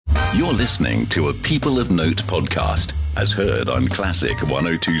You're listening to a People of Note podcast, as heard on Classic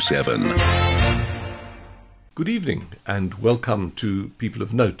 102.7. Good evening and welcome to People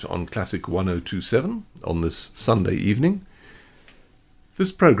of Note on Classic 102.7 on this Sunday evening.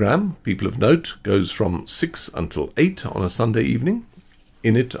 This program, People of Note, goes from 6 until 8 on a Sunday evening.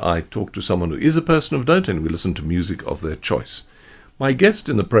 In it, I talk to someone who is a person of note and we listen to music of their choice. My guest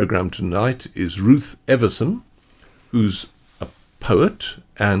in the program tonight is Ruth Everson, who's a poet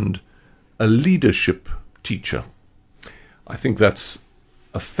and a leadership teacher. I think that's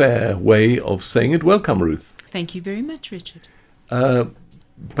a fair way of saying it. Welcome, Ruth. Thank you very much, Richard.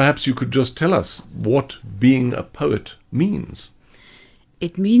 Perhaps you could just tell us what being a poet means.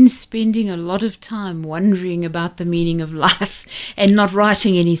 It means spending a lot of time wondering about the meaning of life and not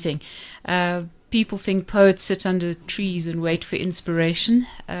writing anything. People think poets sit under trees and wait for inspiration.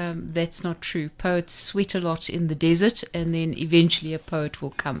 That's not true. Poets sweat a lot in the desert, and then eventually a poet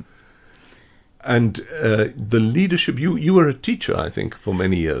will come. And the leadership, you were a teacher, I think, for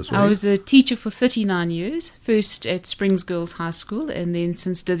many years, right? I was a teacher for 39 years, first at Springs Girls High School and then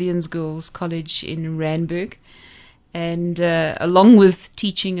St. Stithians Girls College in Randburg. And along with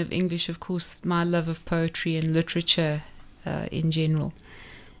teaching of English, of course, my love of poetry and literature in general.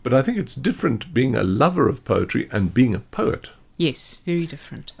 But I think it's different being a lover of poetry and being a poet. Yes, very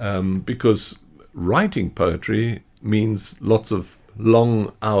different. Because writing poetry means lots of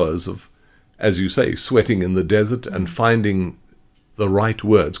long hours of, as you say, sweating in the desert and finding the right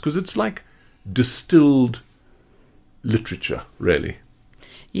words. Because it's like distilled literature, really.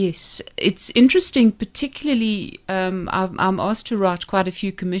 Yes, it's interesting, particularly I'm asked to write quite a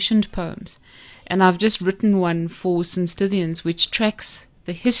few commissioned poems. And I've just written one for St. Stithians, which tracks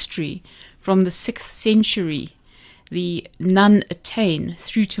the history from the 6th century, the nun Attain,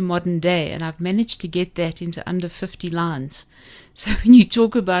 through to modern day. And I've managed to get that into under 50 lines. So when you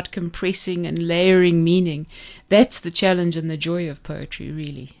talk about compressing and layering meaning, that's the challenge and the joy of poetry,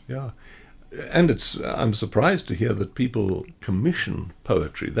 really. Yeah. And I'm surprised to hear that people commission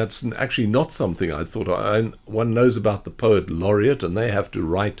poetry. That's actually not something I thought. One knows about the poet laureate, and they have to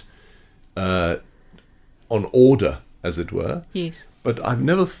write on order, as it were. Yes. But I've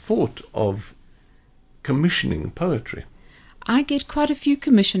never thought of commissioning poetry. I get quite a few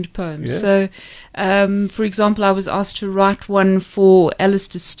commissioned poems. Yes. So, for example, I was asked to write one for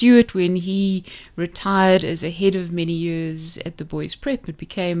Alistair Stewart when he retired as a head of many years at the Boys' Prep. It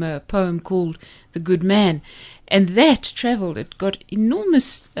became a poem called The Good Man. And that travelled. It got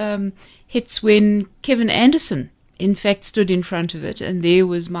enormous hits when Kevin Anderson, in fact, stood in front of it. And there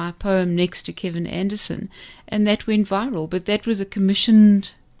was my poem next to Kevin Anderson. And that went viral. But that was a commissioned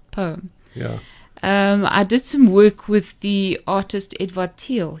poem. Yeah. I did some work with the artist Edvard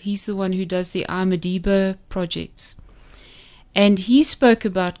Thiel. He's the one who does the Armadiba projects. And he spoke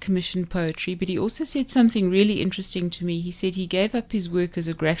about commissioned poetry, but he also said something really interesting to me. He said he gave up his work as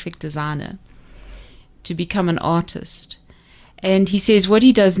a graphic designer to become an artist. And he says what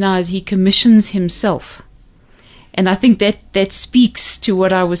he does now is he commissions himself. And I think that speaks to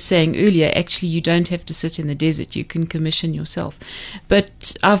what I was saying earlier. Actually, you don't have to sit in the desert. You can commission yourself.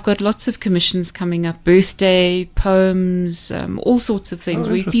 But I've got lots of commissions coming up, birthday, poems, all sorts of things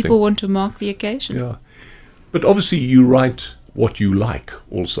where people want to mark the occasion. Yeah. But obviously you write what you like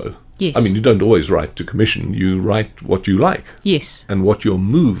also. Yes. I mean, you don't always write to commission. You write what you like. Yes. And what you're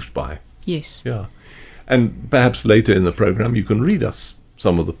moved by. Yes. Yeah. And perhaps later in the program you can read us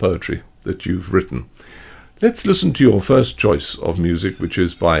some of the poetry that you've written. Let's listen to your first choice of music, which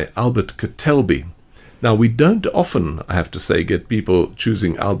is by Albert Kettelby. Now, we don't often, I have to say, get people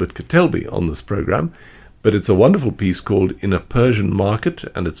choosing Albert Kettelby on this program, but it's a wonderful piece called In a Persian Market,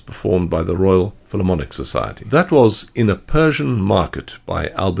 and it's performed by the Royal Philharmonic Society. That was In a Persian Market by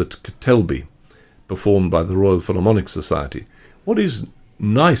Albert Kettelby, performed by the Royal Philharmonic Society. What is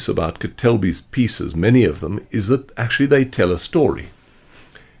nice about Kettelby's pieces, many of them, is that actually they tell a story.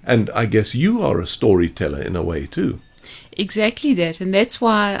 And I guess you are a storyteller in a way too. Exactly that. And that's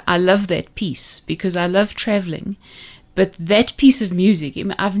why I love that piece, because I love traveling. But that piece of music,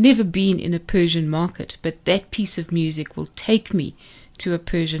 I've never been in a Persian market, but that piece of music will take me to a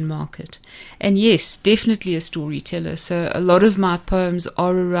Persian market. And yes, definitely a storyteller. So a lot of my poems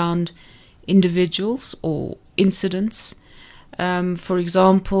are around individuals or incidents. For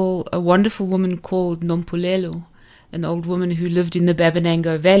example, a wonderful woman called Nompulelo, an old woman who lived in the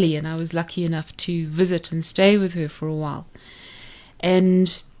Babanango Valley, and I was lucky enough to visit and stay with her for a while.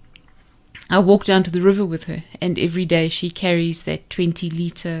 And I walk down to the river with her, and every day she carries that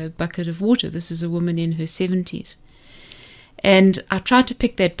 20-litre bucket of water. This is a woman in her 70s. And I tried to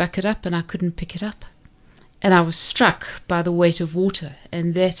pick that bucket up, and I couldn't pick it up. And I was struck by the weight of water,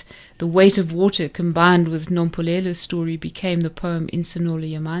 and that the weight of water combined with Nompolela's story became the poem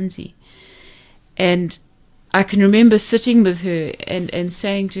Insanola Yamanzi. And I can remember sitting with her and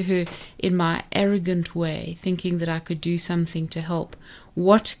saying to her in my arrogant way, thinking that I could do something to help,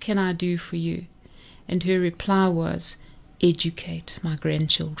 "What can I do for you?" And her reply was, "Educate my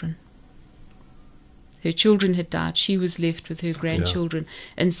grandchildren." Her children had died. She was left with her grandchildren.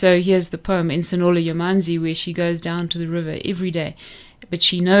 Yeah. And so here's the poem, Insanola Yamanzi, where she goes down to the river every day. But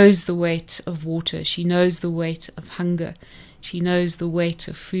she knows the weight of water. She knows the weight of hunger. She knows the weight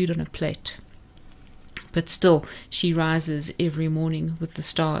of food on a plate. But still, she rises every morning with the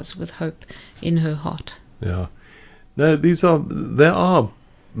stars, with hope in her heart. Yeah. No, there are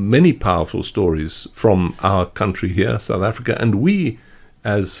many powerful stories from our country here, South Africa, and we,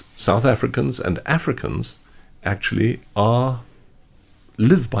 as South Africans and Africans, actually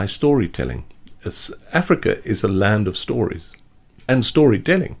live by storytelling. Africa is a land of stories and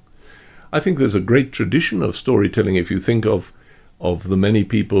storytelling. I think there's a great tradition of storytelling if you think of the many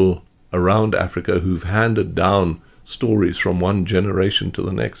people around Africa who've handed down stories from one generation to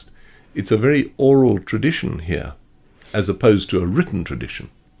the next. It's a very oral tradition here, as opposed to a written tradition.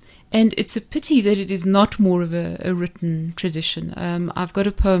 And it's a pity that it is not more of a written tradition. I've got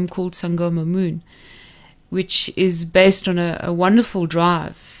a poem called Sangoma Moon, which is based on a wonderful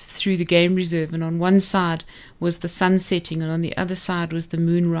drive through the game reserve. And on one side was the sun setting, and on the other side was the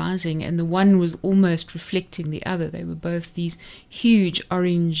moon rising. And the one was almost reflecting the other. They were both these huge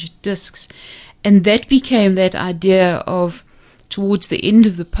orange discs. And that became that idea of, towards the end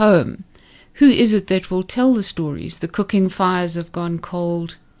of the poem, who is it that will tell the stories? The cooking fires have gone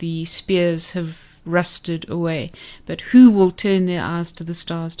cold. The spears have rusted away, but who will turn their eyes to the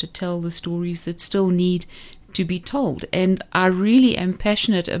stars to tell the stories that still need to be told? And I really am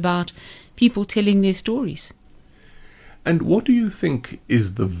passionate about people telling their stories. And what do you think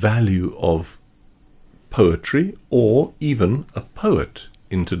is the value of poetry or even a poet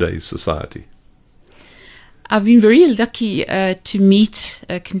in today's society? I've been very lucky to meet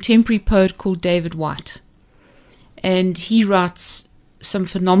a contemporary poet called David White, and he writes some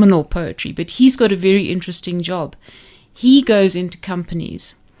phenomenal poetry, but he's got a very interesting job. He goes into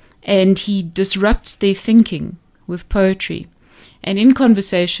companies and he disrupts their thinking with poetry. And in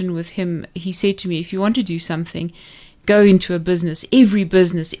conversation with him, he said to me, if you want to do something, go into a business,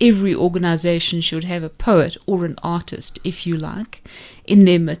 every organization should have a poet or an artist, if you like, in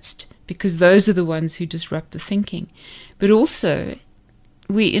their midst, because those are the ones who disrupt the thinking. But also,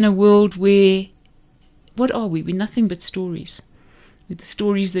 we're in a world where, what are we? We're nothing but stories. The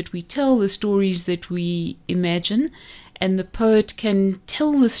stories that we tell, the stories that we imagine, and the poet can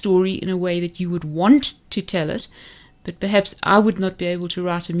tell the story in a way that you would want to tell it, but perhaps I would not be able to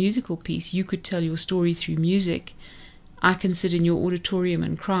write a musical piece. You could tell your story through music. I can sit in your auditorium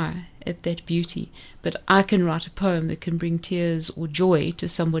and cry at that beauty, but I can write a poem that can bring tears or joy to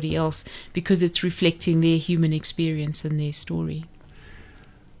somebody else because it's reflecting their human experience and their story.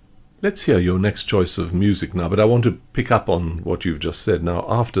 Let's hear your next choice of music now, but I want to pick up on what you've just said. Now,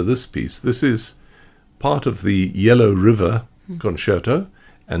 after this piece, this is part of the Yellow River concerto,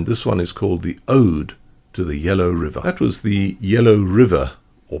 and this one is called the Ode to the Yellow River. That was the Yellow River,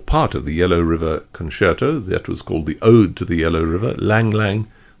 or part of the Yellow River concerto. That was called the Ode to the Yellow River, Lang Lang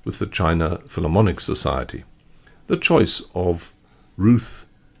with the China Philharmonic Society. The choice of Ruth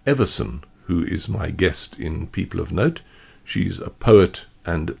Everson, who is my guest in People of Note. She's a poet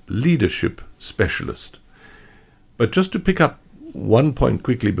and leadership specialist. But just to pick up one point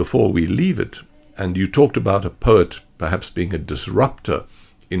quickly before we leave it, and you talked about a poet perhaps being a disruptor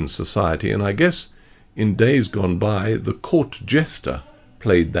in society, and I guess in days gone by, the court jester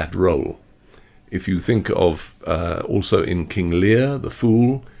played that role. If you think of also in King Lear, the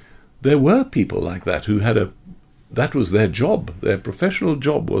Fool, there were people like that who had that was their job. Their professional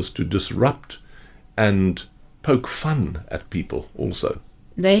job was to disrupt and poke fun at people also.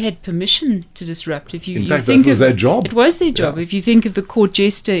 They had permission to disrupt. If in fact, that was their job. It was their job. Yeah. If you think of the court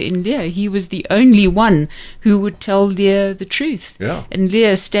jester in Lear, he was the only one who would tell Lear the truth. Yeah. And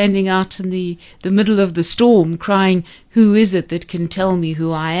Lear standing out in the middle of the storm crying, "Who is it that can tell me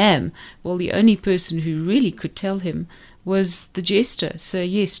who I am?" Well, the only person who really could tell him was the jester. So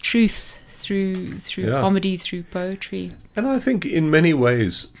yes, truth through comedy, through poetry. And I think in many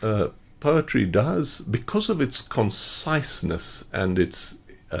ways poetry does, because of its conciseness and its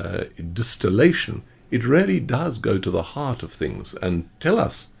distillation, it really does go to the heart of things and tell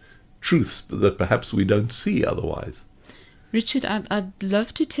us truths that perhaps we don't see otherwise. Richard, I'd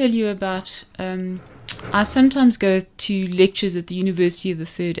love to tell you about I sometimes go to lectures at the University of the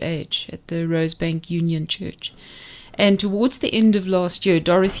Third Age at the Rosebank Union Church. And towards the end of last year,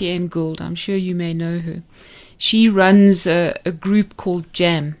 Dorothy Ann Gould, I'm sure you may know her, she runs a group called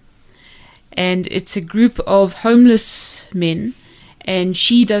JAM. And it's a group of homeless men, and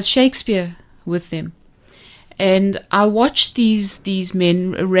she does Shakespeare with them. And I watched these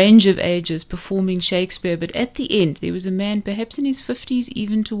men, a range of ages, performing Shakespeare. But at the end, there was a man, perhaps in his 50s,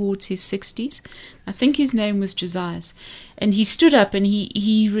 even towards his 60s. I think his name was Josias. And he stood up and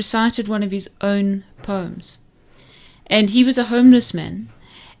he recited one of his own poems. And he was a homeless man.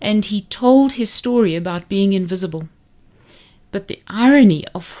 And he told his story about being invisible. But the irony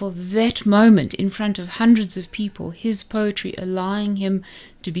of, for that moment, in front of hundreds of people, his poetry allowing him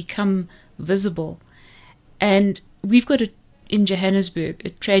to become visible. And we've got, in Johannesburg, a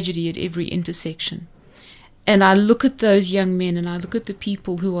tragedy at every intersection. And I look at those young men and I look at the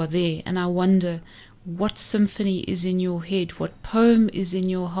people who are there and I wonder what symphony is in your head, what poem is in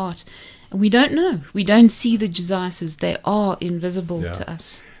your heart. And we don't know. We don't see the Josiases. They are invisible to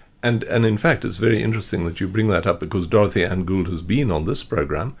us. And in fact, it's very interesting that you bring that up, because Dorothy Ann Gould has been on this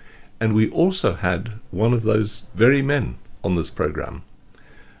program, and we also had one of those very men on this program.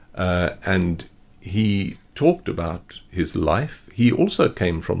 And he talked about his life. He also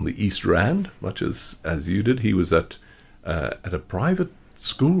came from the East Rand, much as you did. He was at a private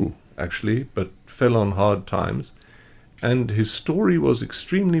school, actually, but fell on hard times. And his story was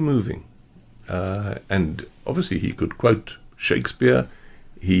extremely moving. And obviously he could quote Shakespeare.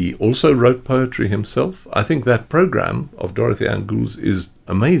 He also wrote poetry himself. I think that program of Dorothy Ann Gould's is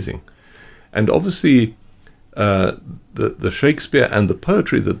amazing. And obviously the Shakespeare and the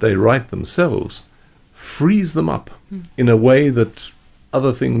poetry that they write themselves frees them up in a way that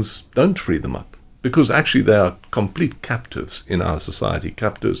other things don't free them up. Because actually they are complete captives in our society,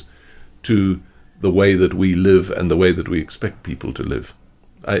 captives to the way that we live and the way that we expect people to live.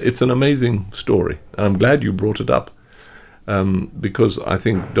 It's an amazing story. I'm glad you brought it up. Because I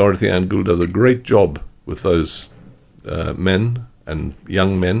think Dorothy Ann Gould does a great job with those men and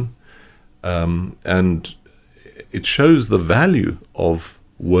young men, and it shows the value of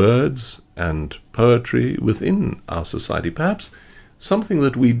words and poetry within our society, perhaps something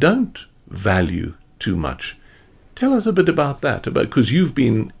that we don't value too much. Tell us a bit about that, because you've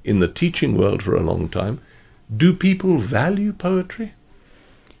been in the teaching world for a long time. Do people value poetry?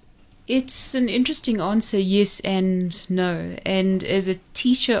 It's an interesting answer, yes and no. And as a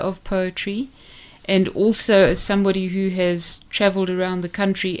teacher of poetry, and also as somebody who has traveled around the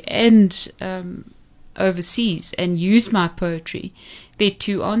country and overseas and used my poetry, there are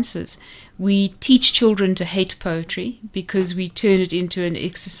two answers. We teach children to hate poetry because we turn it into an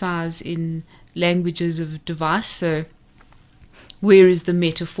exercise in languages of device. So where is the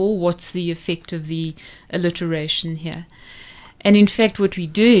metaphor? What's the effect of the alliteration here? And in fact, what we're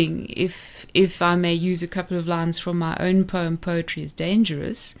doing, if I may use a couple of lines from my own poem, Poetry is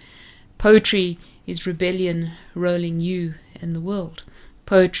Dangerous. Poetry is rebellion rolling you in the world.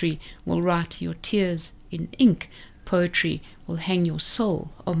 Poetry will write your tears in ink. Poetry will hang your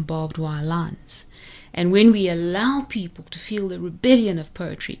soul on barbed wire lines. And when we allow people to feel the rebellion of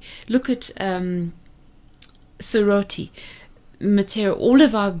poetry, look at Soroti, Matera, all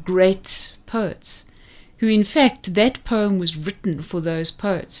of our great poets, who in fact that poem was written for those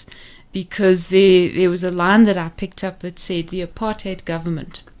poets, because there was a line that I picked up that said the apartheid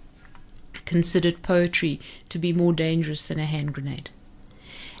government considered poetry to be more dangerous than a hand grenade.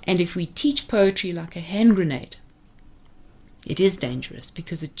 And if we teach poetry like a hand grenade, it is dangerous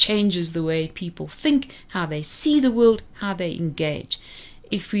because it changes the way people think, how they see the world, how they engage.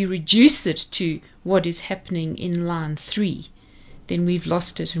 If we reduce it to what is happening in line 3, then we've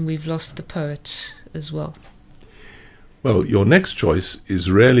lost it, and we've lost the poet as well. Well, your next choice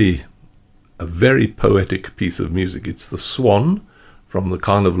is really a very poetic piece of music. It's The Swan from the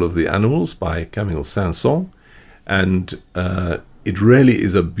Carnival of the Animals by Camille Saint-Saëns, and it really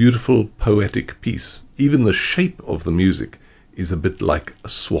is a beautiful poetic piece. Even the shape of the music is a bit like a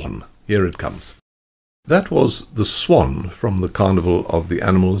swan. Here it comes. That was The Swan from the Carnival of the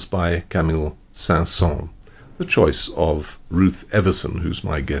Animals by Camille Saint-Saëns, the choice of Ruth Everson, who's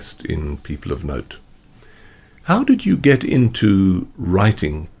my guest in People of Note. How did you get into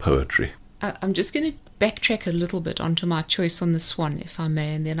writing poetry? I'm just going to backtrack a little bit onto my choice on The Swan, if I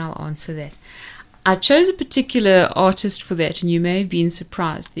may, and then I'll answer that. I chose a particular artist for that, and you may have been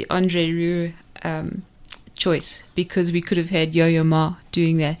surprised, the Andre Rieu choice, because we could have had Yo-Yo Ma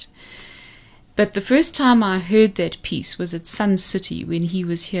doing that. But the first time I heard that piece was at Sun City when he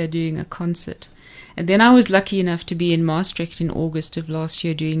was here doing a concert. And then I was lucky enough to be in Maastricht in August of last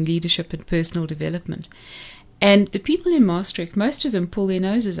year doing leadership and personal development. And the people in Maastricht, most of them pull their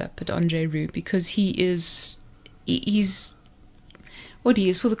noses up at Andre Rieu because he's what he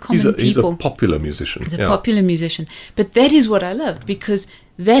is for the common people. He's a popular musician. He's a popular musician. But that is what I loved, because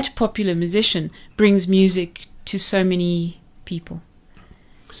that popular musician brings music to so many people.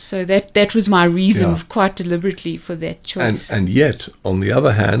 So that was my reason, quite deliberately, for that choice. And yet, on the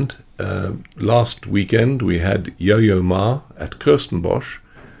other hand, last weekend we had Yo-Yo Ma at Kirstenbosch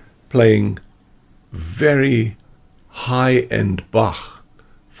playing very high-end Bach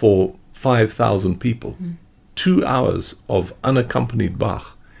for 5,000 people. 2 hours of unaccompanied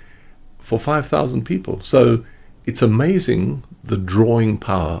Bach for 5,000 people. So it's amazing the drawing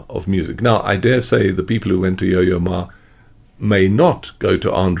power of music. Now, I dare say the people who went to Yo-Yo Ma may not go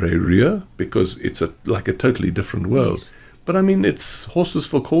to Andre Rieu because it's like a totally different world. Yes. But I mean, it's horses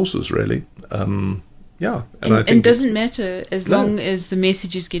for courses, really. And I think it doesn't matter as long as the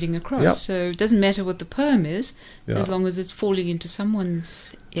message is getting across. Yeah. So it doesn't matter what the poem is, Yeah. as long as it's falling into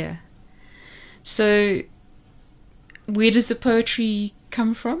someone's ear. So where does the poetry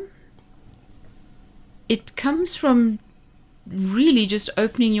come from? It comes from really just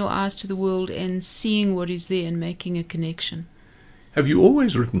opening your eyes to the world and seeing what is there and making a connection. Have you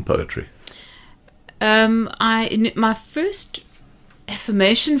always written poetry? My first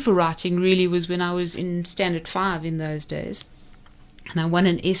affirmation for writing really was when I was in Standard 5 in those days. And I won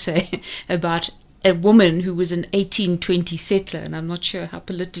an essay about a woman who was an 1820 settler, and I'm not sure how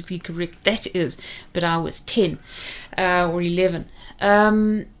politically correct that is, but I was 10 or 11.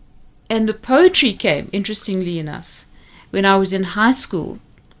 And the poetry came, interestingly enough, when I was in high school,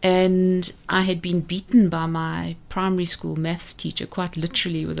 and I had been beaten by my primary school maths teacher, quite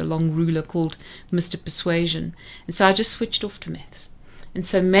literally, with a long ruler called Mr. Persuasion. And so I just switched off to maths. And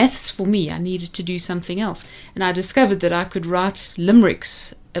so maths, for me, I needed to do something else. And I discovered that I could write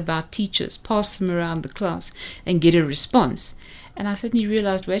limericks about teachers, pass them around the class, and get a response. And I suddenly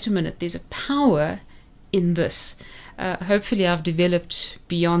realized, wait a minute, there's a power in this. Hopefully I've developed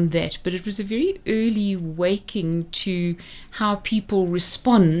beyond that, but it was a very early waking to how people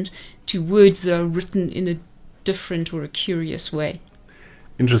respond to words that are written in a different or a curious way.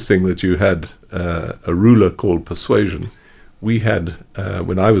 Interesting that you had a ruler called Persuasion. We had,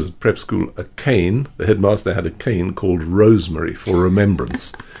 when I was at prep school, a cane. The headmaster had a cane called Rosemary for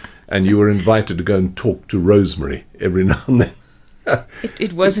remembrance. And you were invited to go and talk to Rosemary every now and then.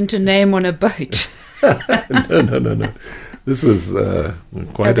 It wasn't a name on a boat. No. This was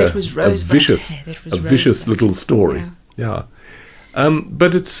quite a vicious little story. Yeah.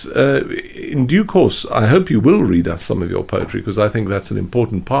 But it's in due course. I hope you will read us some of your poetry, because I think that's an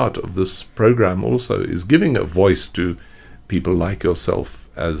important part of this program also, is giving a voice to people like yourself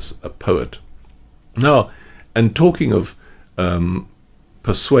as a poet. Now, and talking of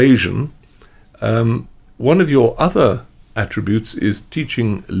persuasion, one of your other attributes is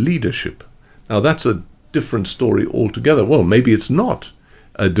teaching leadership. Now, that's a different story altogether. Well, maybe it's not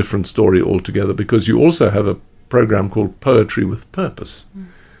a different story altogether, because you also have a program called Poetry with Purpose.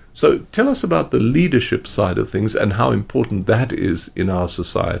 So tell us about the leadership side of things and how important that is in our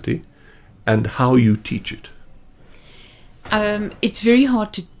society and how you teach it. It's very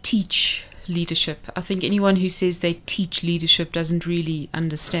hard to teach leadership. I think anyone who says they teach leadership doesn't really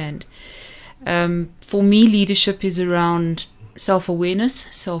understand. For me, leadership is around self-awareness,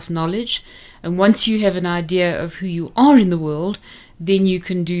 self-knowledge. And once you have an idea of who you are in the world, then you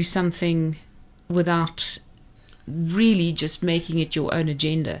can do something without really just making it your own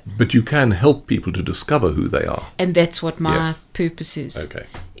agenda. But you can help people to discover who they are. And that's what my purpose is. Okay.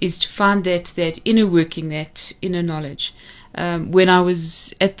 Is to find that inner working, that inner knowledge. When I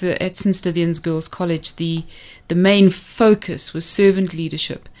was at St. Stithians Girls' College, the main focus was servant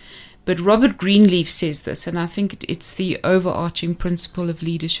leadership. But Robert Greenleaf says this, and I think it's the overarching principle of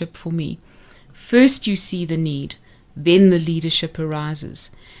leadership for me. First you see the need, then the leadership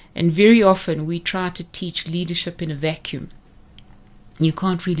arises. And very often we try to teach leadership in a vacuum. You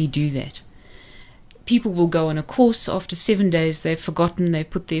can't really do that. People will go on a course, after 7 days they've forgotten, they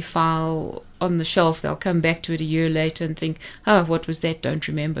put their file on the shelf, they'll come back to it a year later and think, oh, what was that, don't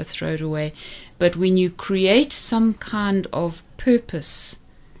remember, throw it away. But when you create some kind of purpose,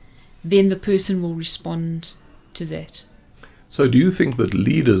 then the person will respond to that. So do you think that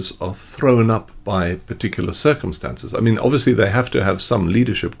leaders are thrown up by particular circumstances? I mean, obviously they have to have some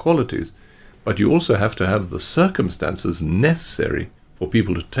leadership qualities, but you also have to have the circumstances necessary for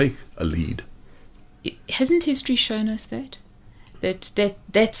people to take a lead. Hasn't history shown us that?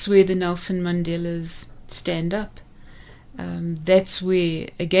 That's where the Nelson Mandelas stand up. That's where,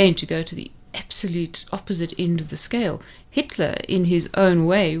 again, to go to the absolute opposite end of the scale, Hitler, in his own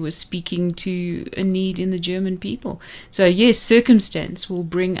way, was speaking to a need in the German people. So yes, circumstance will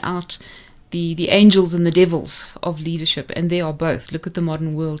bring out the angels and the devils of leadership, and they are both. Look at the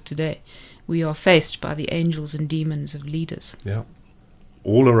modern world today. We are faced by the angels and demons of leaders. Yeah,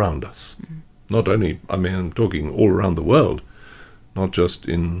 all around us. Not only, I'm talking all around the world, not just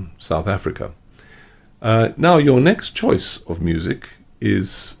in South Africa. Now, your next choice of music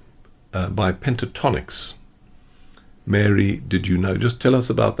is by Pentatonics. Mary, did you know? Just tell us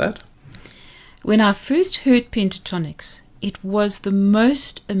about that. When I first heard Pentatonics, it was the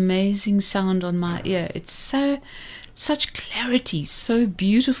most amazing sound on my ear. It's such clarity, so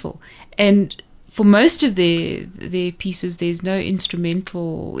beautiful. And for most of their pieces, there's no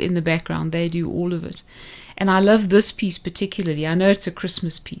instrumental in the background. They do all of it. And I love this piece particularly. I know it's a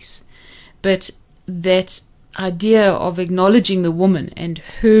Christmas piece, but that idea of acknowledging the woman and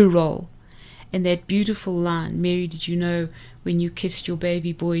her role, and that beautiful line, Mary, did you know when you kissed your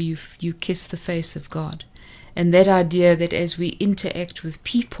baby boy, you kissed the face of God? And that idea that as we interact with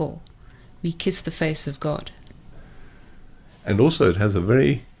people, we kiss the face of God. And also it has a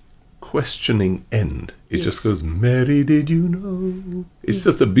very questioning end. It Yes. just goes, Mary, did you know? It's Yes.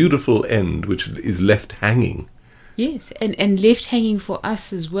 just a beautiful end which is left hanging. Yes, and left hanging for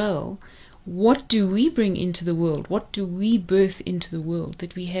us as well. What do we bring into the world? What do we birth into the world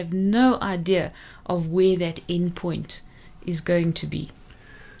that we have no idea of where that end point is going to be?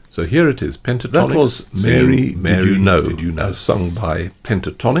 So here it is, Pentatonics. That was Mary, Did You Know, as sung by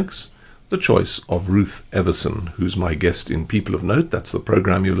Pentatonics, the choice of Ruth Everson, who's my guest in People of Note. That's the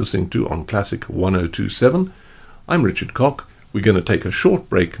program you're listening to on Classic 1027. I'm Richard Cock. We're going to take a short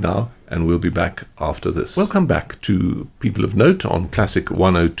break now, and we'll be back after this. Welcome back to People of Note on Classic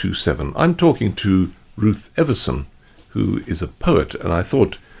 1027. I'm talking to Ruth Everson, who is a poet, and I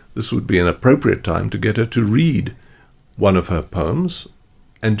thought this would be an appropriate time to get her to read one of her poems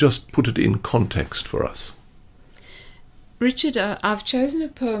and just put it in context for us. Richard, I've chosen a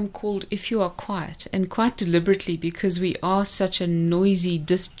poem called If You Are Quiet, and quite deliberately because we are such a noisy,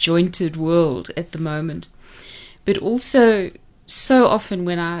 disjointed world at the moment. But also, so often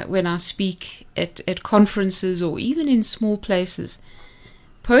when I speak at conferences or even in small places,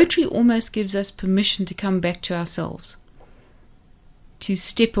 poetry almost gives us permission to come back to ourselves, to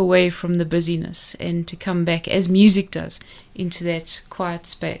step away from the busyness and to come back, as music does, into that quiet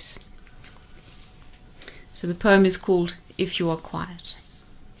space. So the poem is called If You Are Quiet.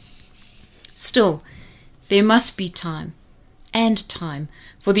 Still, there must be time, and time,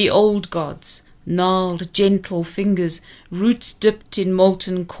 for the old gods, gnarled, gentle fingers, roots dipped in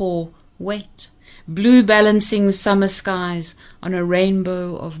molten core, wait, blue balancing summer skies on a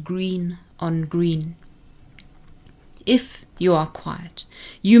rainbow of green on green. If you are quiet,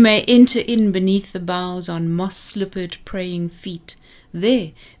 you may enter in beneath the boughs on moss-slippered praying feet.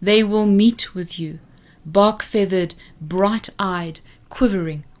 There they will meet with you, bark-feathered, bright-eyed,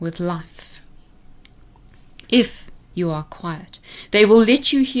 quivering with life. If you are quiet, they will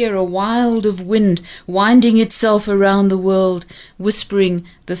let you hear a wild of wind winding itself around the world, whispering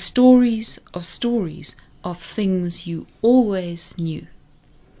the stories of things you always knew.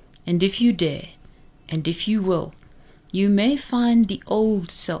 And if you dare, and if you will, you may find the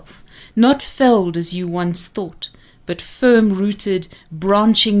old self, not felled as you once thought, but firm-rooted,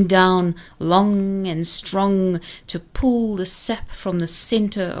 branching down, long and strong, to pull the sap from the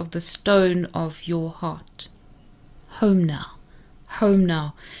centre of the stone of your heart. Home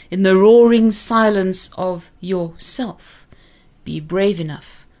now, in the roaring silence of yourself. Be brave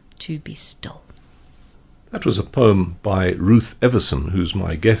enough to be still. That was a poem by Ruth Everson, who's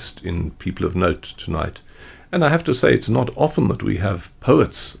my guest in People of Note tonight. And I have to say, it's not often that we have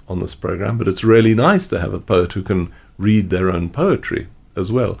poets on this program, but it's really nice to have a poet who can read their own poetry as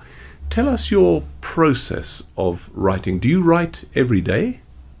well. Tell us your process of writing. Do you write every day?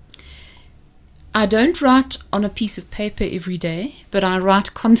 I don't write on a piece of paper every day, but I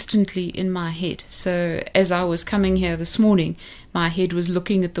write constantly in my head. So as I was coming here this morning, my head was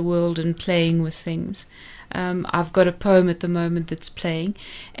looking at the world and playing with things. I've got a poem at the moment that's playing,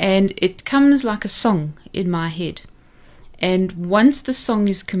 and it comes like a song in my head. And once the song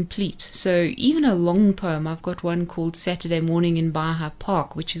is complete, so even a long poem, I've got one called Saturday Morning in Baja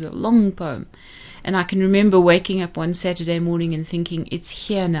Park, which is a long poem. And I can remember waking up one Saturday morning and thinking, it's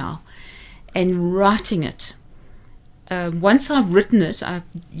here now, and writing it. Once I've written it, I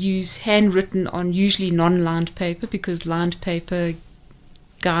use handwritten on usually non-lined paper, because lined paper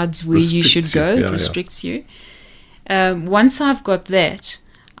guides where you should go, it restricts you. Once I've got that,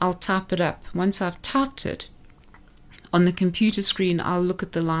 I'll type it up. Once I've typed it, on the computer screen, I'll look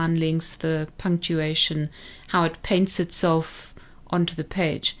at the line lengths, the punctuation, how it paints itself onto the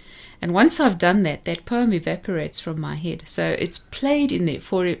page. And once I've done that, that poem evaporates from my head. So it's played in there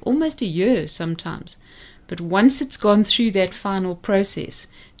for almost a year sometimes. But once it's gone through that final process,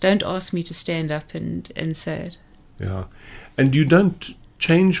 don't ask me to stand up and say it. Yeah. And you don't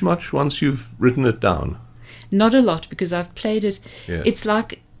change much once you've written it down? Not a lot, because I've played it. Yes. It's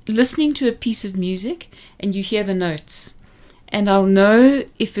like listening to a piece of music and you hear the notes. And I'll know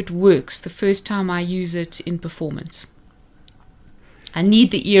if it works the first time I use it in performance. I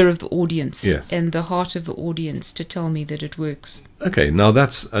need the ear of the audience and the heart of the audience to tell me that it works. Okay, now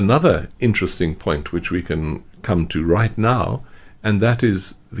that's another interesting point which we can come to right now, and that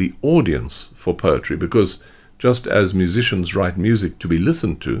is the audience for poetry, because just as musicians write music to be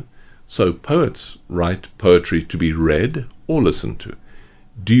listened to, so poets write poetry to be read or listened to.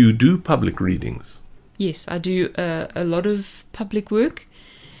 Do you do public readings? Yes, I do a lot of public work,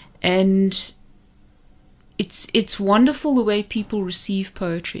 and it's wonderful the way people receive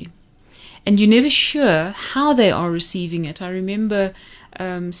poetry. And you're never sure how they are receiving it. I remember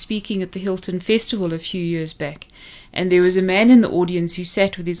speaking at the Hilton Festival a few years back, and there was a man in the audience who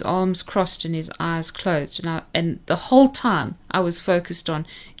sat with his arms crossed and his eyes closed. And the whole time I was focused on,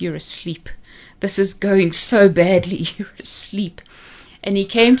 you're asleep. This is going so badly. You're asleep. And he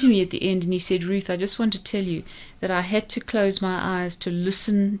came to me at the end and he said, Ruth, I just want to tell you that I had to close my eyes to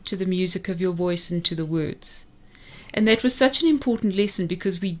listen to the music of your voice and to the words. And that was such an important lesson,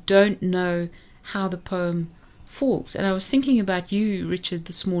 because we don't know how the poem falls. And I was thinking about you, Richard,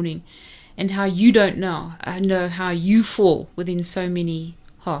 this morning, and how you don't know. I know how you fall within so many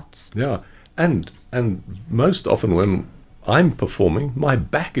hearts. Yeah, and most often when I'm performing, my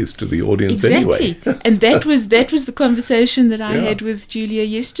back is to the audience anyway. And that was the conversation that I had with Julia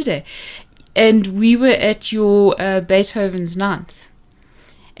yesterday. And we were at your Beethoven's Ninth.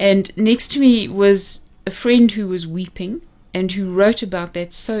 And next to me was a friend who was weeping and who wrote about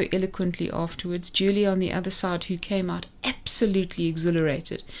that so eloquently afterwards. Julia on the other side, who came out absolutely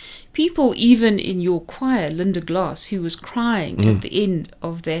exhilarated. People even in your choir, Linda Glass, who was crying at the end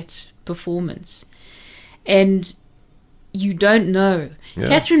of that performance. And you don't know. Yeah.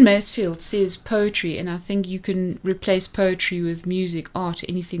 Catherine Mansfield says poetry, and I think you can replace poetry with music, art,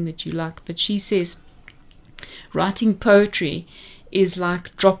 anything that you like. But she says writing poetry is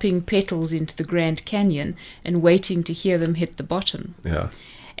like dropping petals into the Grand Canyon and waiting to hear them hit the bottom. Yeah.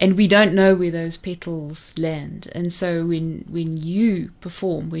 And we don't know where those petals land. And so when you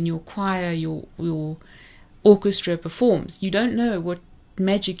perform, when your choir, your orchestra performs, you don't know what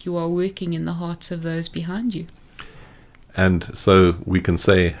magic you are working in the hearts of those behind you. And so we can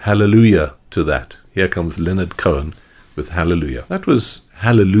say hallelujah to that. Here comes Leonard Cohen with Hallelujah. That was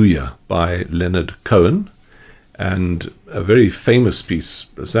Hallelujah by Leonard Cohen, and a very famous piece.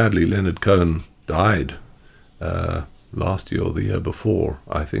 Sadly, Leonard Cohen died last year or the year before,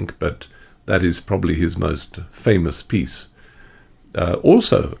 I think, but that is probably his most famous piece.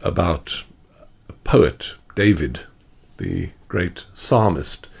 Also about a poet, David, the great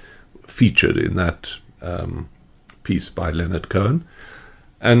psalmist, featured in that piece by Leonard Cohen.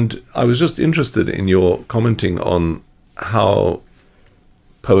 And I was just interested in your commenting on how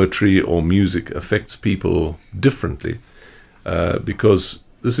poetry or music affects people differently, because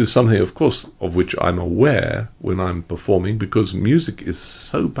this is something, of course, of which I'm aware when I'm performing, because music is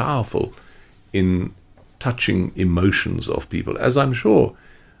so powerful in touching emotions of people, as I'm sure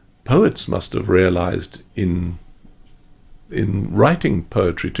poets must have realized in writing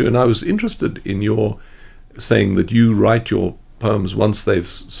poetry too. And I was interested in your saying that you write your poems once they've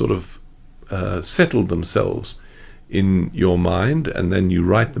sort of settled themselves in your mind, and then you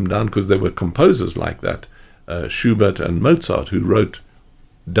write them down, because there were composers like that, Schubert and Mozart, who wrote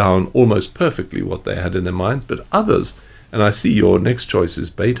down almost perfectly what they had in their minds, but others, and I see your next choice is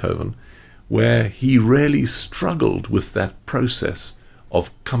Beethoven, where he really struggled with that process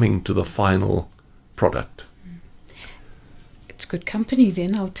of coming to the final product. It's good company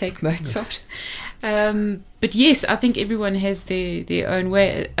then, I'll take Mozart. But yes, I think everyone has their own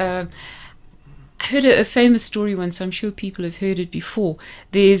way. I heard a famous story once, I'm sure people have heard it before.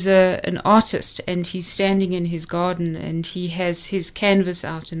 There's an artist, and he's standing in his garden, and he has his canvas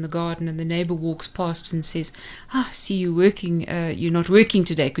out in the garden, and the neighbor walks past and says, I see you working, you're not working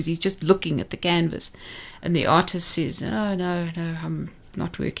today, because he's just looking at the canvas. And the artist says, oh, no, I'm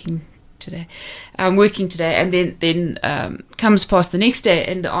not working today. I'm working today. And then comes past the next day,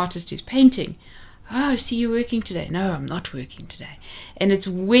 and the artist is painting. Oh, see, you're working today. No, I'm not working today. And it's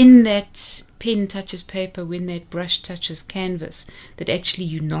when that pen touches paper, when that brush touches canvas, that actually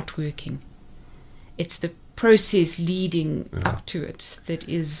you're not working. It's the process leading up to it that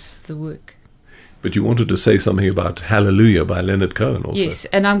is the work. But you wanted to say something about Hallelujah by Leonard Cohen also. Yes,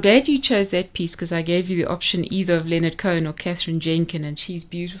 and I'm glad you chose that piece, because I gave you the option either of Leonard Cohen or Catherine Jenkin, and she's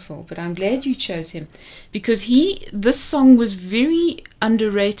beautiful. But I'm glad you chose him, because this song was very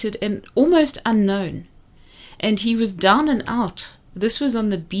underrated and almost unknown. And he was down and out. This was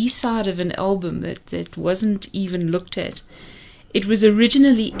on the B-side of an album that wasn't even looked at. It was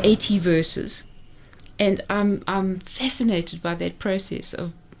originally 80 verses, and I'm fascinated by that process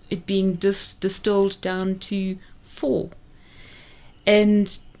of it being distilled down to 4.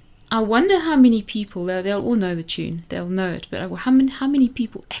 And I wonder how many people, they'll all know the tune, they'll know it, but how many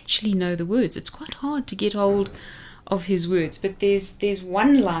people actually know the words? It's quite hard to get hold of his words. But there's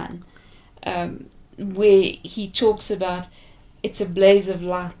one line where he talks about it's a blaze of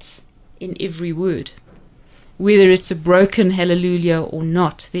light in every word. Whether it's a broken hallelujah or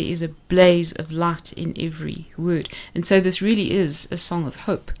not, there is a blaze of light in every word. And so this really is a song of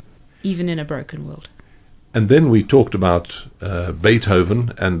hope, even in a broken world. And then we talked about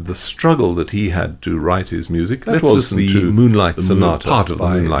Beethoven and the struggle that he had to write his music. That was the Moonlight Sonata, part of the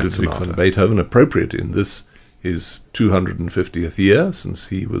Moonlight Sonata van Beethoven, appropriate in this, his 250th year since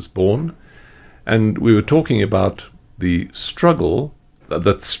he was born. And we were talking about the struggle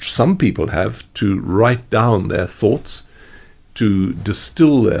that some people have to write down their thoughts, to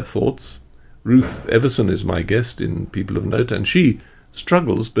distill their thoughts. Ruth Everson is my guest in People of Note, and she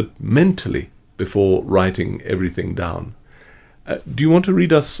struggles, but mentally, before writing everything down. Do you want to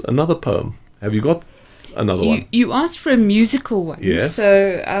read us another poem? Have you got another one? You asked for a musical one. Yes.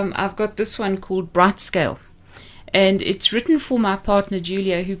 So I've got this one called Bright Scale. And it's written for my partner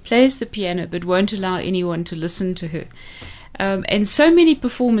Julia, who plays the piano but won't allow anyone to listen to her. And so many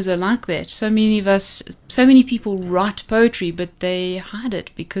performers are like that. So many people write poetry, but they hide it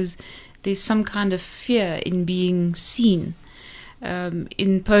because there's some kind of fear in being seen.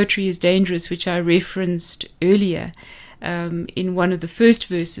 In Poetry is Dangerous, which I referenced earlier, in one of the first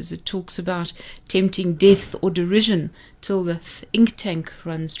verses, it talks about tempting death or derision till the ink tank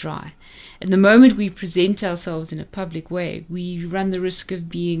runs dry. And the moment we present ourselves in a public way, we run the risk of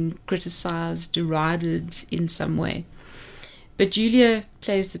being criticized, derided in some way. But Julia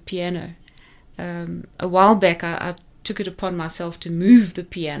plays the piano. A while back, I took it upon myself to move the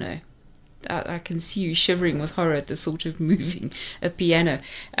piano. I can see you shivering with horror at the thought of moving a piano,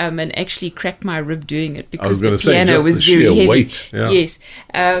 and actually cracked my rib doing it because the piano was very heavy. Weight, yeah. Yes,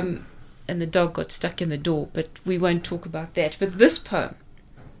 and the dog got stuck in the door, but we won't talk about that. But this poem,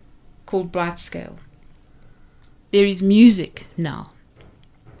 called Bright Scale. There is music now.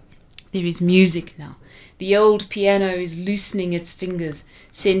 There is music now. The old piano is loosening its fingers,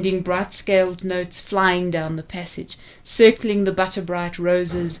 sending bright-scaled notes flying down the passage, circling the butter-bright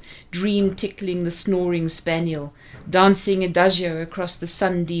roses, dream-tickling the snoring spaniel, dancing adagio across the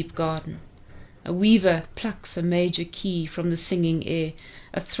sun-deep garden. A weaver plucks a major key from the singing air.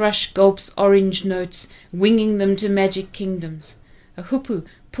 A thrush gulps orange notes, winging them to magic kingdoms. A hoopoe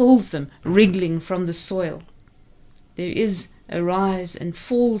pulls them, wriggling from the soil. There is a rise and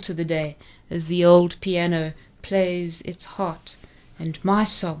fall to the day, as the old piano plays its heart, and my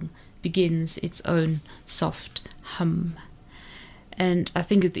song begins its own soft hum. And I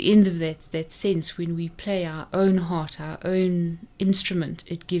think at the end of that sense, when we play our own heart, our own instrument,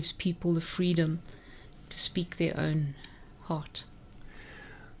 it gives people the freedom to speak their own heart.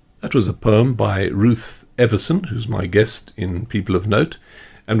 That was a poem by Ruth Everson, who's my guest in People of Note,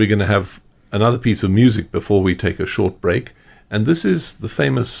 and we're going to have another piece of music before we take a short break, and this is the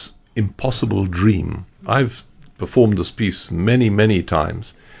famous Impossible Dream. I've performed this piece many, many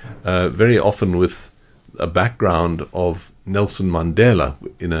times, very often with a background of Nelson Mandela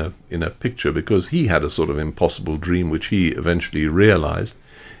in a picture, because he had a sort of impossible dream which he eventually realized.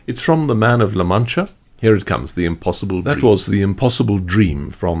 It's from The Man of La Mancha. Here it comes, The Impossible Dream. That was The Impossible Dream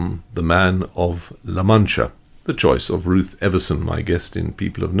from The Man of La Mancha, the choice of Ruth Everson, my guest in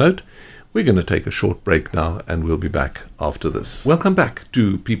People of Note. We're going to take a short break now, and we'll be back after this. Welcome back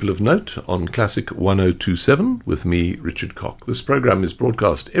to People of Note on Classic 1027 with me, Richard Cock. This program is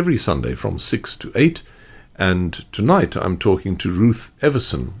broadcast every Sunday from 6 to 8, and tonight I'm talking to Ruth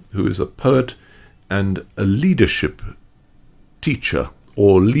Everson, who is a poet and a leadership teacher,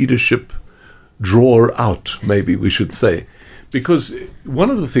 or leadership drawer out, maybe we should say, because one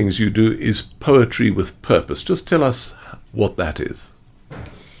of the things you do is poetry with purpose. Just tell us what that is.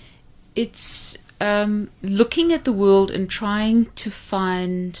 It's looking at the world and trying to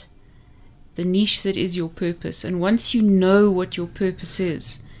find the niche that is your purpose. And once you know what your purpose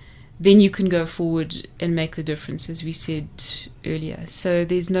is, then you can go forward and make the difference, as we said earlier. So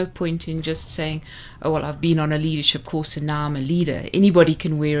there's no point in just saying, oh, well, I've been on a leadership course and now I'm a leader. Anybody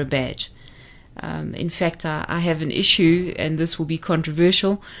can wear a badge. In fact, I have an issue, and this will be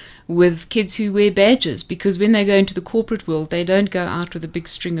controversial, with kids who wear badges, because when they go into the corporate world, they don't go out with a big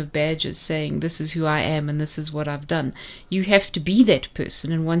string of badges saying, this is who I am and this is what I've done. You have to be that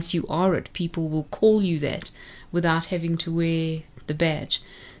person, and once you are it, people will call you that without having to wear the badge.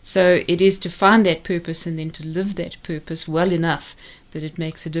 So it is to find that purpose and then to live that purpose well enough that it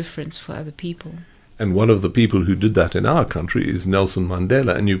makes a difference for other people. And one of the people who did that in our country is Nelson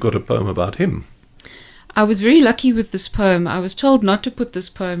Mandela, and you've got a poem about him. I was very lucky with this poem. I was told not to put this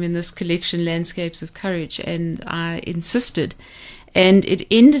poem in this collection, Landscapes of Courage, and I insisted. And it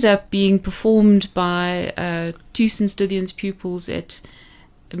ended up being performed by two St. Stithians pupils at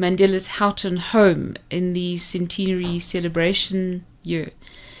Mandela's Houghton home in the centenary celebration year.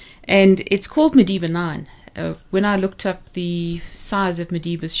 And it's called Madiba 9. When I looked up the size of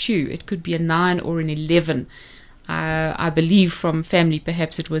Madiba's shoe, it could be a 9 or an 11. I believe from family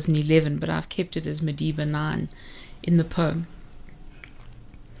perhaps it was an 11, but I've kept it as Madiba 9 in the poem.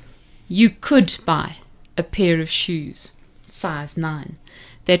 You could buy a pair of shoes, size 9,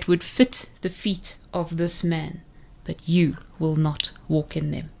 that would fit the feet of this man, but you will not walk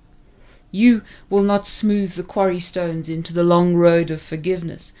in them. You will not smooth the quarry stones into the long road of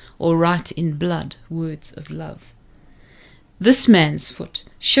forgiveness, or write in blood words of love. This man's foot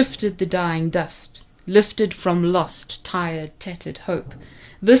shifted the dying dust, lifted from lost, tired, tattered hope.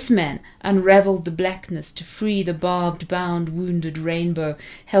 This man unravelled the blackness to free the barbed, bound, wounded rainbow,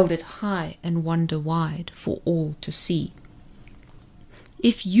 held it high and wonder wide for all to see.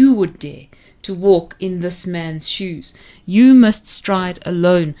 If you would dare to walk in this man's shoes, you must stride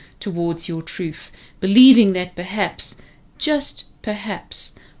alone towards your truth, believing that perhaps, just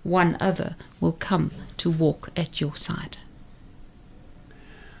perhaps, one other will come to walk at your side.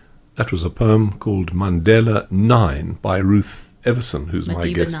 That was a poem called Mandela 9 by Ruth Everson, who's Madiba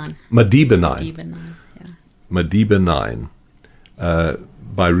my guest. 9. Madiba 9. Madiba 9, yeah. Madiba 9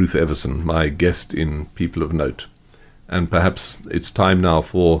 by Ruth Everson, my guest in People of Note. And perhaps it's time now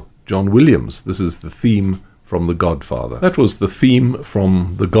for John Williams. This is the theme from The Godfather. That was the theme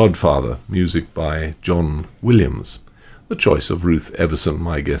from The Godfather, music by John Williams, the choice of Ruth Everson,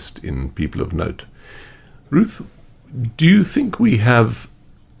 my guest in People of Note. Ruth, do you think we have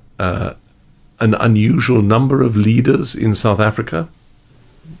an unusual number of leaders in South Africa?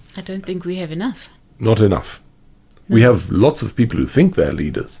 I don't think we have enough. Not enough. No. We have lots of people who think they're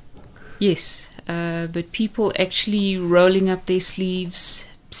leaders. Yes, but people actually rolling up their sleeves,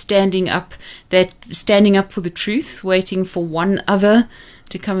 standing up for the truth, waiting for one other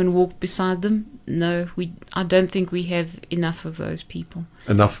to come and walk beside them. No, I don't think we have enough of those people.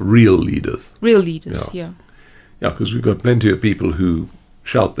 Enough real leaders. Real leaders, yeah. Yeah, because we've got plenty of people who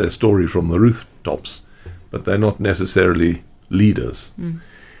shout their story from the rooftops, but they're not necessarily leaders. Mm.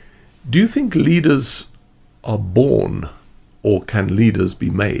 Do you think leaders are born, or can leaders be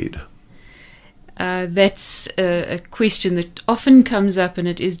made? That's a question that often comes up, and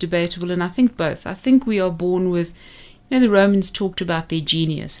it is debatable, and I think both. I think we are born with, the Romans talked about their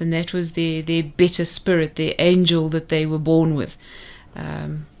genius, and that was their better spirit, their angel that they were born with.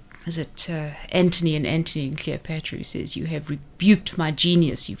 Is it Antony and Cleopatra who says, "You have rebuked my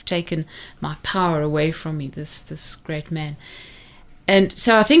genius, you've taken my power away from me," this great man. And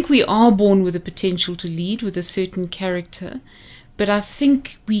so I think we are born with a potential to lead, with a certain character, but I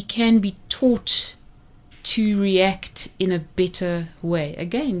think we can be taught to react in a better way.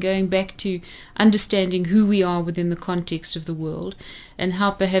 Again, going back to understanding who we are within the context of the world, and how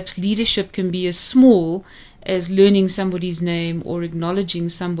perhaps leadership can be as small as learning somebody's name or acknowledging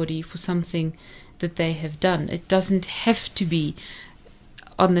somebody for something that they have done. It doesn't have to be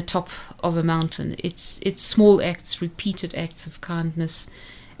on the top of a mountain. It's small acts, repeated acts of kindness,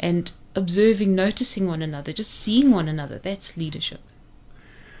 and observing, noticing one another, just seeing one another. That's leadership.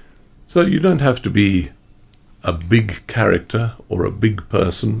 So you don't have to be a big character or a big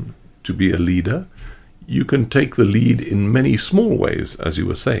person to be a leader. You can take the lead in many small ways, as you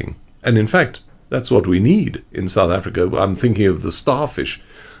were saying. And in fact, that's what we need in South Africa. I'm thinking of the starfish.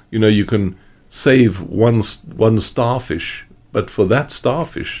 You can save one starfish, but for that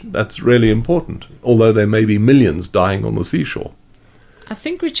starfish, that's really important, although there may be millions dying on the seashore. I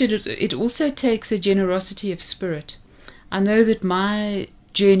think, Richard, it also takes a generosity of spirit. I know that my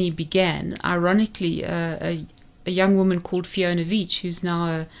journey began, ironically, a young woman called Fiona Veach, who's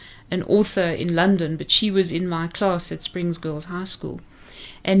now an author in London, but she was in my class at Springs Girls High School.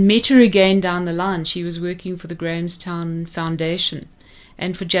 and met her again down the line. She was working for the Grahamstown Foundation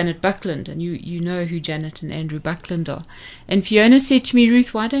and for Janet Buckland, and you know who Janet and Andrew Buckland are. And Fiona said to me,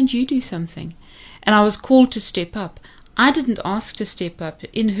 Ruth, why don't you do something? And I was called to step up. I didn't ask to step up.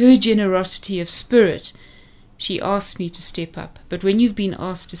 In her generosity of spirit, she asked me to step up. But when you've been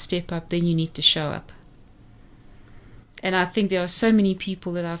asked to step up, then you need to show up. And I think there are so many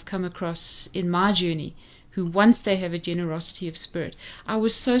people that I've come across in my journey who, once they have a generosity of spirit. I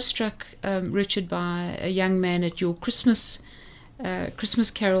was so struck, Richard, by a young man at your Christmas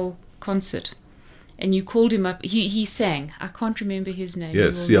Carol concert. And you called him up. He sang. I can't remember his name.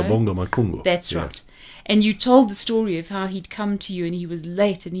 Yes, Siyabonga Makungo. That's right. Yes. And you told the story of how he'd come to you and he was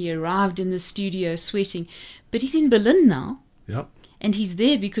late and he arrived in the studio sweating. But he's in Berlin now. Yeah. And he's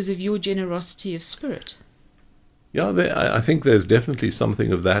there because of your generosity of spirit. Yeah, I think there's definitely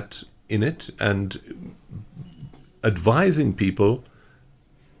something of that in it, and advising people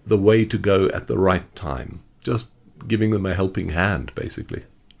the way to go at the right time, just giving them a helping hand, basically.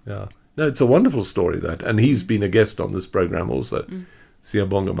 Yeah, no, it's a wonderful story, that, and he's been a guest on this program also,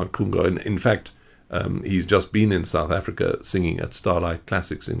 Siyabonga Makungo, and in fact, he's just been in South Africa singing at Starlight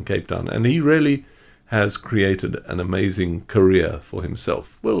Classics in Cape Town, and he really has created an amazing career for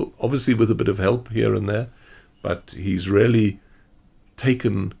himself. Well, obviously with a bit of help here and there, but he's really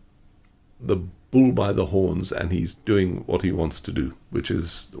taken the bull by the horns and he's doing what he wants to do, which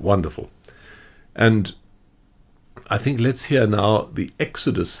is wonderful. And I think let's hear now the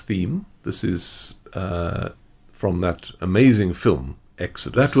Exodus theme. This is from that amazing film,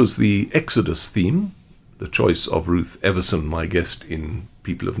 Exodus. That was the Exodus theme, the choice of Ruth Everson, my guest in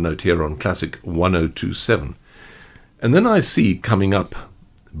People of Note here on Classic 1027. And then I see coming up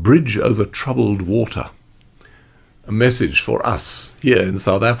Bridge Over Troubled Water. A message for us here in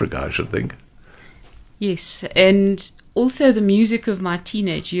South Africa, I should think. Yes, and also the music of my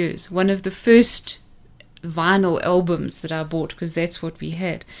teenage years. One of the first vinyl albums that I bought, because that's what we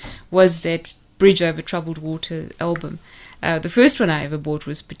had, was that Bridge Over Troubled Water album. The first one I ever bought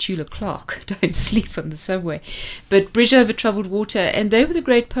was Petula Clark, Don't Sleep on the Subway. But Bridge Over Troubled Water, and they were the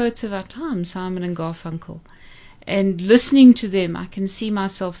great poets of our time, Simon and Garfunkel. And listening to them, I can see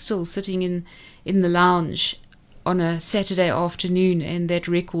myself still sitting in the lounge on a Saturday afternoon and that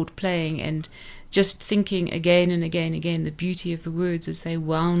record playing and just thinking again and again and again the beauty of the words as they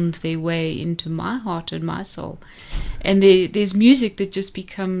wound their way into my heart and my soul. And there's music that just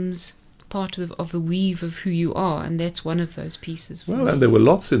becomes part of the weave of who you are, and that's one of those pieces. Well, and there were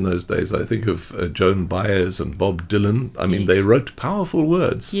lots in those days. I think of Joan Baez and Bob Dylan. I mean, they wrote powerful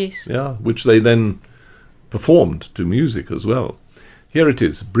words. Yes. Yeah, which they then performed to music as well. Here it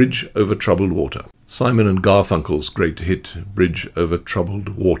is, Bridge Over Troubled Water. Simon and Garfunkel's great hit, Bridge Over Troubled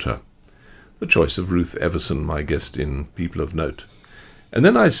Water. The choice of Ruth Everson, my guest in People of Note. And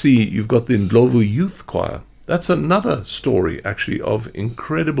then I see you've got the Ndlovu Youth Choir. That's another story, actually, of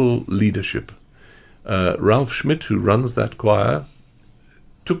incredible leadership. Ralph Schmidt, who runs that choir,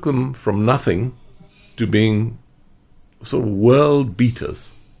 took them from nothing to being sort of world beaters.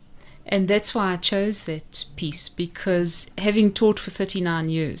 And that's why I chose that piece, because having taught for 39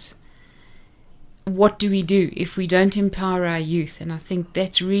 years, what do we do if we don't empower our youth? And I think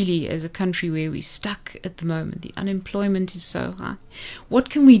that's really, as a country where we're stuck at the moment, the unemployment is so high.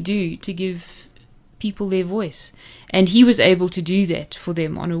 What can we do to give people their voice? And he was able to do that for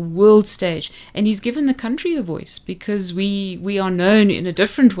them on a world stage. And he's given the country a voice, because we are known in a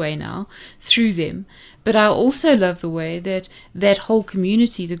different way now through them. But I also love the way that that whole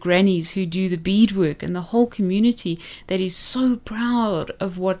community, the grannies who do the beadwork, and the whole community that is so proud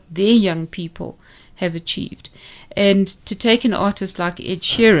of what their young people have achieved. And to take an artist like Ed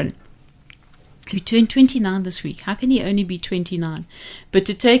Sheeran, who turned 29 this week, how can he only be 29? But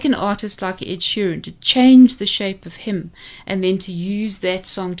to take an artist like Ed Sheeran, to change the shape of him, and then to use that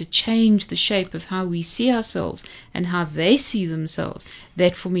song to change the shape of how we see ourselves and how they see themselves,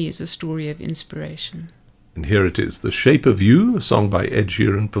 that for me is a story of inspiration. And here it is, The Shape of You, a song by Ed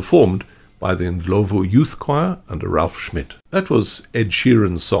Sheeran, performed by the Ndlovu Youth Choir under Ralph Schmidt. That was Ed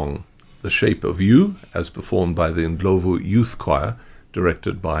Sheeran's song, The Shape of You, as performed by the Ndlovu Youth Choir,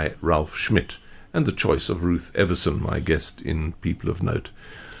 directed by Ralph Schmidt, and the choice of Ruth Everson, my guest in People of Note.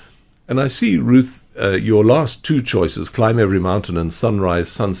 And I see, Ruth, your last two choices, Climb Every Mountain and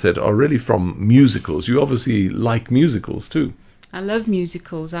Sunrise, Sunset, are really from musicals. You obviously like musicals too. I love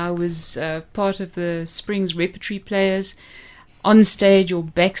musicals. I was part of the Springs Repertory Players, on stage or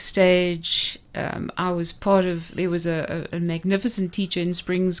backstage. I was part of, there was a magnificent teacher in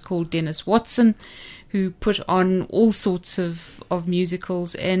Springs called Dennis Watson, who put on all sorts of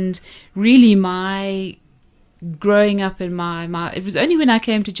musicals, and really my growing up in it was only when I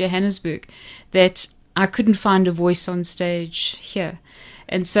came to Johannesburg that I couldn't find a voice on stage here.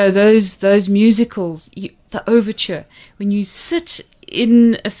 And so those musicals, the overture, when you sit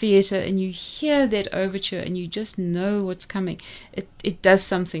in a theatre and you hear that overture and you just know what's coming, it does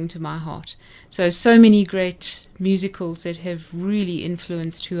something to my heart. So many great musicals that have really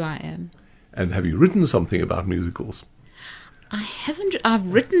influenced who I am. And have you written something about musicals? I haven't. I've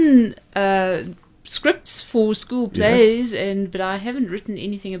written scripts for school plays, but I haven't written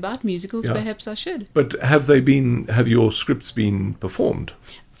anything about musicals. Yeah. Perhaps I should. But have your scripts been performed?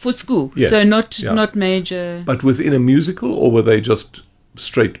 For school, Yes. so not major. But within a musical, or were they just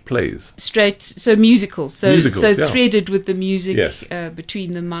straight plays? Straight, so musicals. So Yeah. threaded with the music, Yes.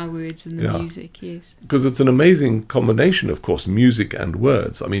 between my words and the Yeah. music, yes. Because it's an amazing combination, of course, music and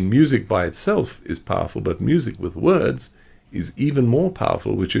words. I mean, music by itself is powerful, but music with words is even more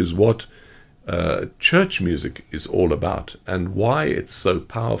powerful, which is what church music is all about, and why it's so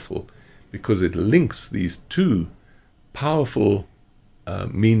powerful, because it links these two powerful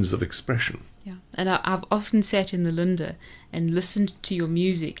means of expression. Yeah, and I've often sat in the Lunda and listened to your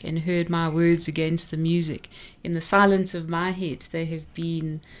music and heard my words against the music. In the silence of my head, they have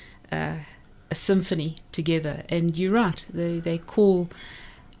been a symphony together. And you're right, they call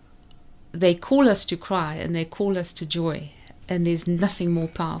us to cry and they call us to joy. And there's nothing more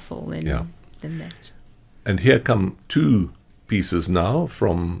powerful than that. And here come two pieces now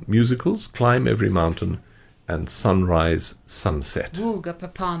from musicals, Climb Every Mountain and Sunrise, Sunset. Vuga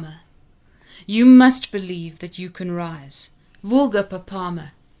Papama. You must believe that you can rise. Vuga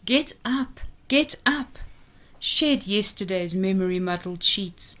Papama. Get up, get up. Shed yesterday's memory-muddled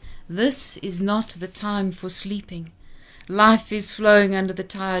sheets. This is not the time for sleeping. Life is flowing under the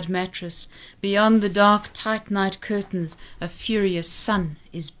tired mattress. Beyond the dark, tight night curtains, a furious sun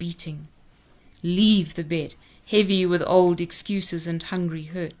is beating. Leave the bed, heavy with old excuses and hungry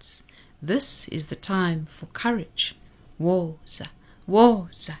hurts. This is the time for courage. Woza,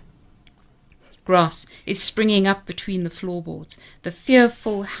 woza. Grass is springing up between the floorboards. The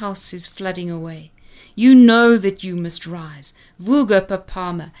fearful house is flooding away. You know that you must rise. Vuga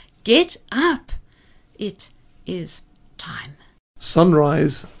Papama, get up. It is time.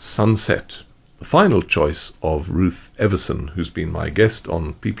 Sunrise, Sunset. The final choice of Ruth Everson, who's been my guest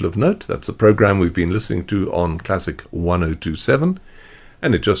on People of Note. That's a program we've been listening to on Classic 1027.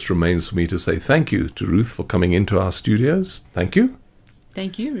 And it just remains for me to say thank you to Ruth for coming into our studios. Thank you.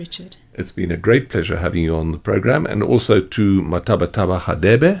 Thank you, Richard. It's been a great pleasure having you on the program, and also to Matabataba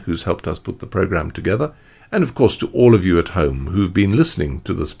Hadebe, who's helped us put the program together, and of course to all of you at home who've been listening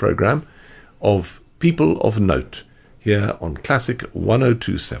to this program of People of Note here on Classic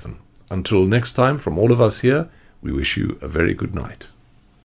 1027. Until next time, from all of us here, we wish you a very good night.